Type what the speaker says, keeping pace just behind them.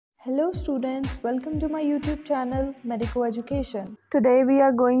Hello students, welcome to my YouTube channel Medico Education. Today we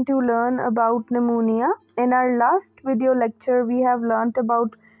are going to learn about pneumonia. In our last video lecture we have learnt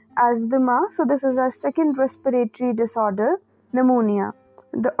about asthma. So this is our second respiratory disorder, pneumonia.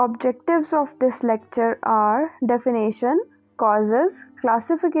 The objectives of this lecture are definition, causes,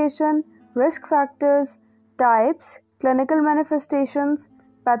 classification, risk factors, types, clinical manifestations,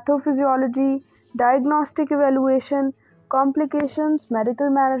 pathophysiology, diagnostic evaluation, complications, medical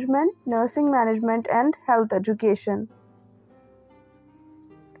management, nursing management, and health education.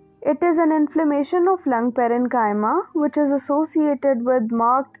 It is an inflammation of lung parenchyma which is associated with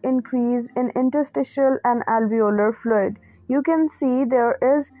marked increase in interstitial and alveolar fluid. You can see there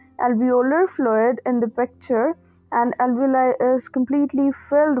is alveolar fluid in the picture and alveoli is completely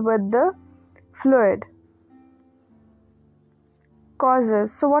filled with the fluid.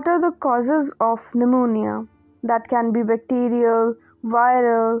 Causes. So what are the causes of pneumonia? That can be bacterial,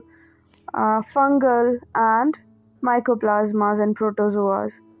 viral, fungal, and mycoplasmas and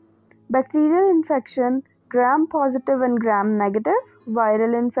protozoas. Bacterial infection, gram-positive and gram-negative.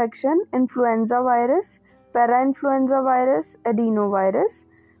 Viral infection, influenza virus, parainfluenza virus, adenovirus.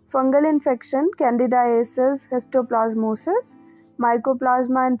 Fungal infection, candidiasis, histoplasmosis,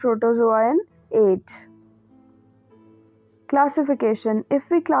 mycoplasma and protozoa, and AIDS. Classification. If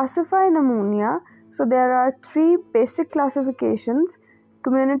we classify pneumonia, so there are three basic classifications: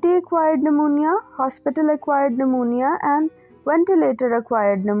 community-acquired pneumonia, hospital-acquired pneumonia, and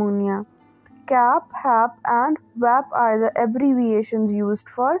ventilator-acquired pneumonia. CAP, HAP, and VAP are the abbreviations used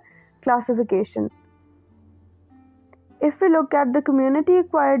for classification. If we look at the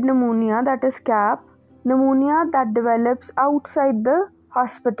community-acquired pneumonia, that is CAP, pneumonia that develops outside the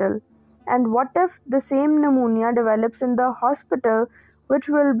hospital. And what if the same pneumonia develops in the hospital, which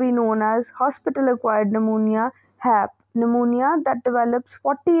will be known as hospital-acquired pneumonia, HAP, pneumonia that develops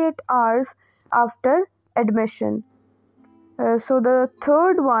 48 hours after admission. So the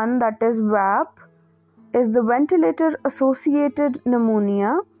third one, that is VAP, is the ventilator-associated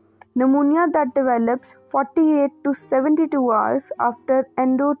pneumonia, pneumonia that develops 48 to 72 hours after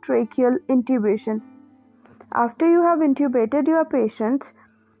endotracheal intubation. After you have intubated your patients,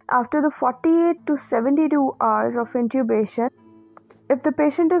 after the 48 to 72 hours of intubation, if the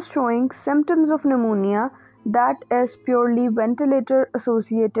patient is showing symptoms of pneumonia, that is purely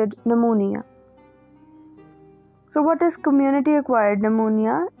ventilator-associated pneumonia. So what is community-acquired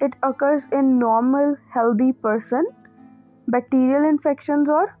pneumonia? It occurs in normal, healthy person, bacterial infections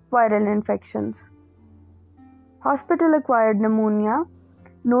or viral infections. Hospital-acquired pneumonia,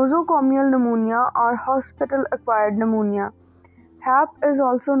 nosocomial pneumonia or hospital-acquired pneumonia. HAP is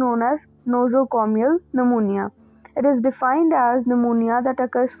also known as nosocomial pneumonia. It is defined as pneumonia that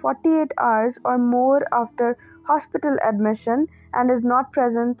occurs 48 hours or more after hospital admission and is not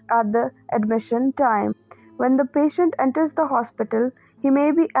present at the admission time. When the patient enters the hospital, he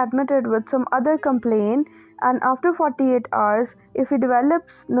may be admitted with some other complaint, and after 48 hours, if he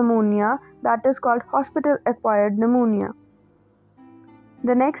develops pneumonia, that is called hospital-acquired pneumonia.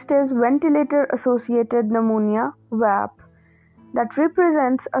 The next is ventilator-associated pneumonia, VAP. That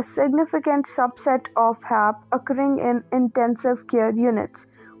represents a significant subset of HAP occurring in intensive care units.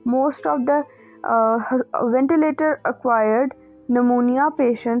 Most of the ventilator-acquired pneumonia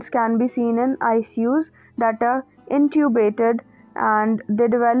patients can be seen in ICUs that are intubated and they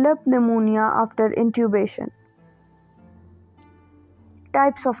develop pneumonia after intubation.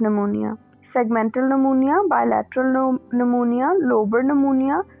 Types of pneumonia: segmental pneumonia, bilateral pneumonia, lobar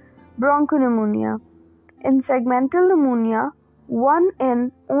pneumonia, bronchopneumonia. In segmental pneumonia,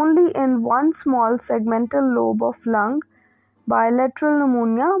 only in one small segmental lobe of lung. Bilateral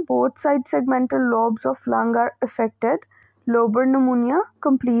pneumonia, both side segmental lobes of lung are affected. Lobar pneumonia,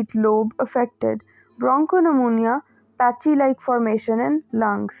 complete lobe affected. Bronchopneumonia, patchy-like formation in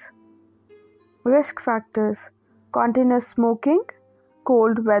lungs. Risk factors: continuous smoking,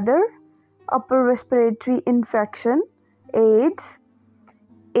 cold weather, upper respiratory infection, AIDS,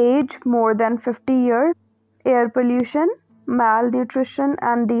 age more than 50 years, air pollution, malnutrition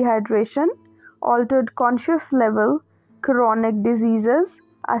and dehydration, altered conscious level, chronic diseases,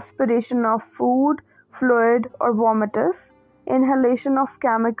 aspiration of food, fluid or vomitus, inhalation of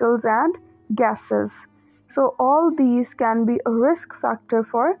chemicals and gases. So all these can be a risk factor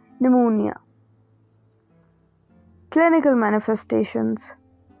for pneumonia. Clinical manifestations.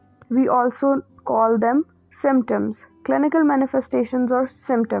 We also call them symptoms. Clinical manifestations or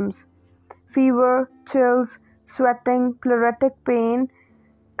symptoms: fever, chills, sweating, pleuritic pain,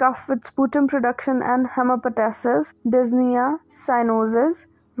 cough with sputum production and hemoptysis, dyspnea, cyanosis,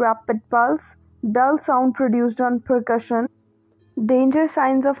 rapid pulse, dull sound produced on percussion, Danger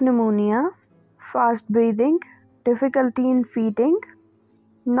signs of pneumonia: fast breathing, difficulty in feeding,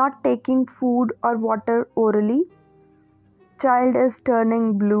 not taking food or water orally, child is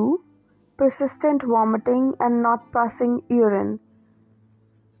turning blue, persistent vomiting and not passing urine.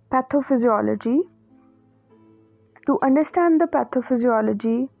 Pathophysiology. To understand the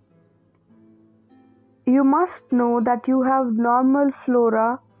pathophysiology, you must know that you have normal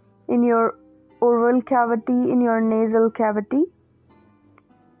flora in your oral cavity, in your nasal cavity,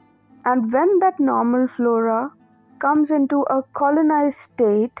 and when that normal flora comes into a colonized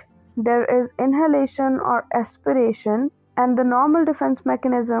state, there is inhalation or aspiration, and the normal defense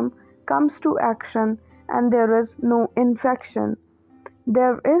mechanism comes to action, and there is no infection.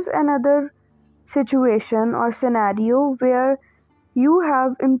 There is another situation or scenario where you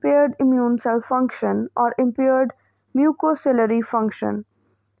have impaired immune cell function or impaired mucociliary function.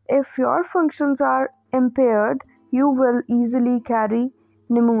 If your functions are impaired, you will easily carry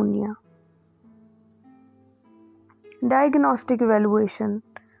pneumonia. Diagnostic evaluation: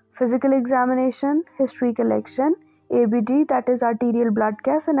 physical examination, history collection, ABG, that is arterial blood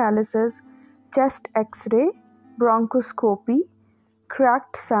gas analysis, chest X-ray, bronchoscopy,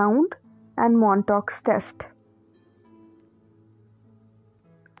 cracked sound, and Montauk's test.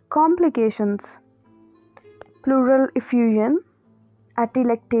 Complications: pleural effusion,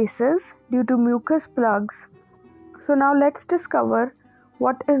 atelectasis due to mucus plugs. So now let's discover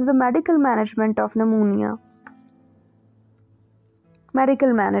what is the medical management of pneumonia.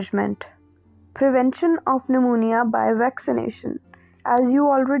 Medical management: prevention of pneumonia by vaccination. As you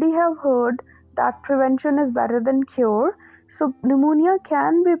already have heard that prevention is better than cure, so pneumonia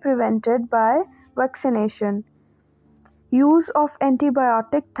can be prevented by vaccination. Use of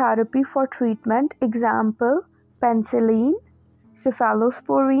antibiotic therapy for treatment, example penicillin,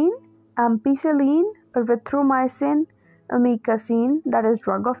 cephalosporin, ampicillin, erythromycin, amikacin, that is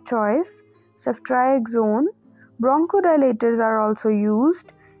drug of choice, ceftriaxone. Bronchodilators are also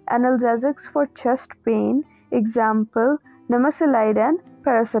used. Analgesics for chest pain, example nimesulide and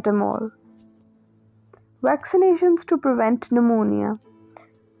paracetamol. Vaccinations to prevent pneumonia: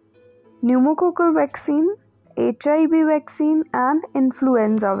 pneumococcal vaccine, HIV vaccine, and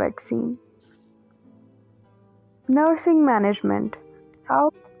influenza vaccine. Nursing management.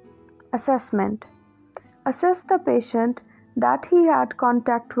 How? Assessment. Assess the patient that he had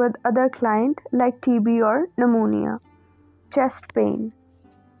contact with other client like TB or pneumonia. Chest pain.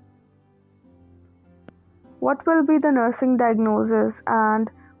 What will be the nursing diagnosis and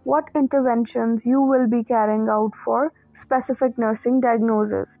what interventions you will be carrying out for specific nursing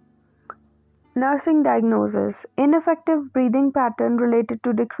diagnosis? Nursing diagnosis: ineffective breathing pattern related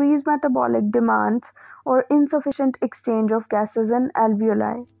to decreased metabolic demands or insufficient exchange of gases in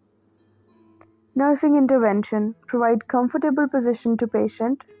alveoli. Nursing intervention: provide comfortable position to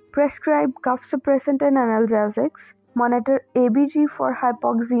patient, prescribe cough suppressant and analgesics, monitor ABG for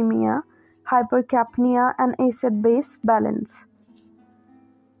hypoxemia, hypercapnia and acid-base balance.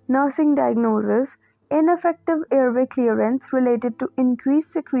 Nursing diagnosis: ineffective airway clearance related to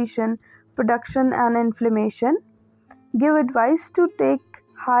increased secretion, production and inflammation. Give advice to take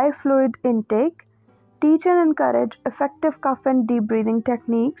high fluid intake. Teach and encourage effective cough and deep breathing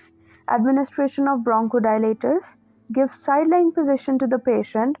techniques. Administration of bronchodilators. Give sideline position to the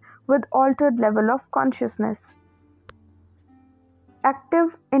patient with altered level of consciousness.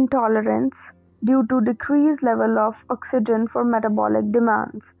 Active intolerance due to decreased level of oxygen for metabolic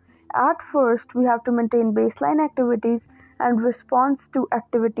demands. At first, we have to maintain baseline activities and response to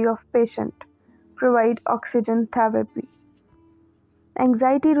activity of patient. Provide oxygen therapy.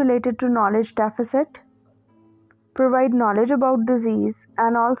 Anxiety related to knowledge deficit. Provide knowledge about disease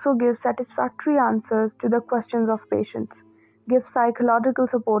and also give satisfactory answers to the questions of patients. Give psychological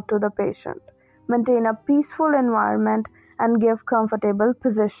support to the patient. Maintain a peaceful environment and give comfortable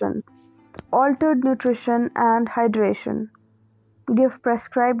position. Altered nutrition and hydration. Give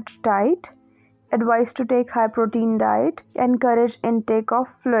prescribed diet. Advise to take high protein diet. Encourage intake of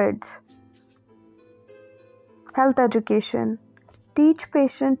fluids. Health education. Teach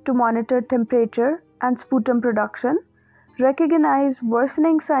patient to monitor temperature and sputum production. Recognize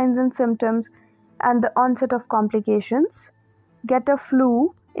worsening signs and symptoms and the onset of complications. Get a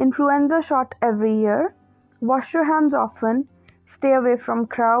flu, influenza shot every year. Wash your hands often. Stay away from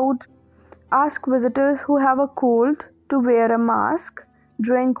crowds. Ask visitors who have a cold to wear a mask.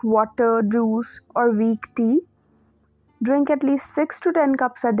 Drink water, juice, or weak tea. Drink at least 6 to 10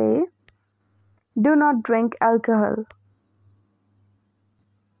 cups a day. Do not drink alcohol.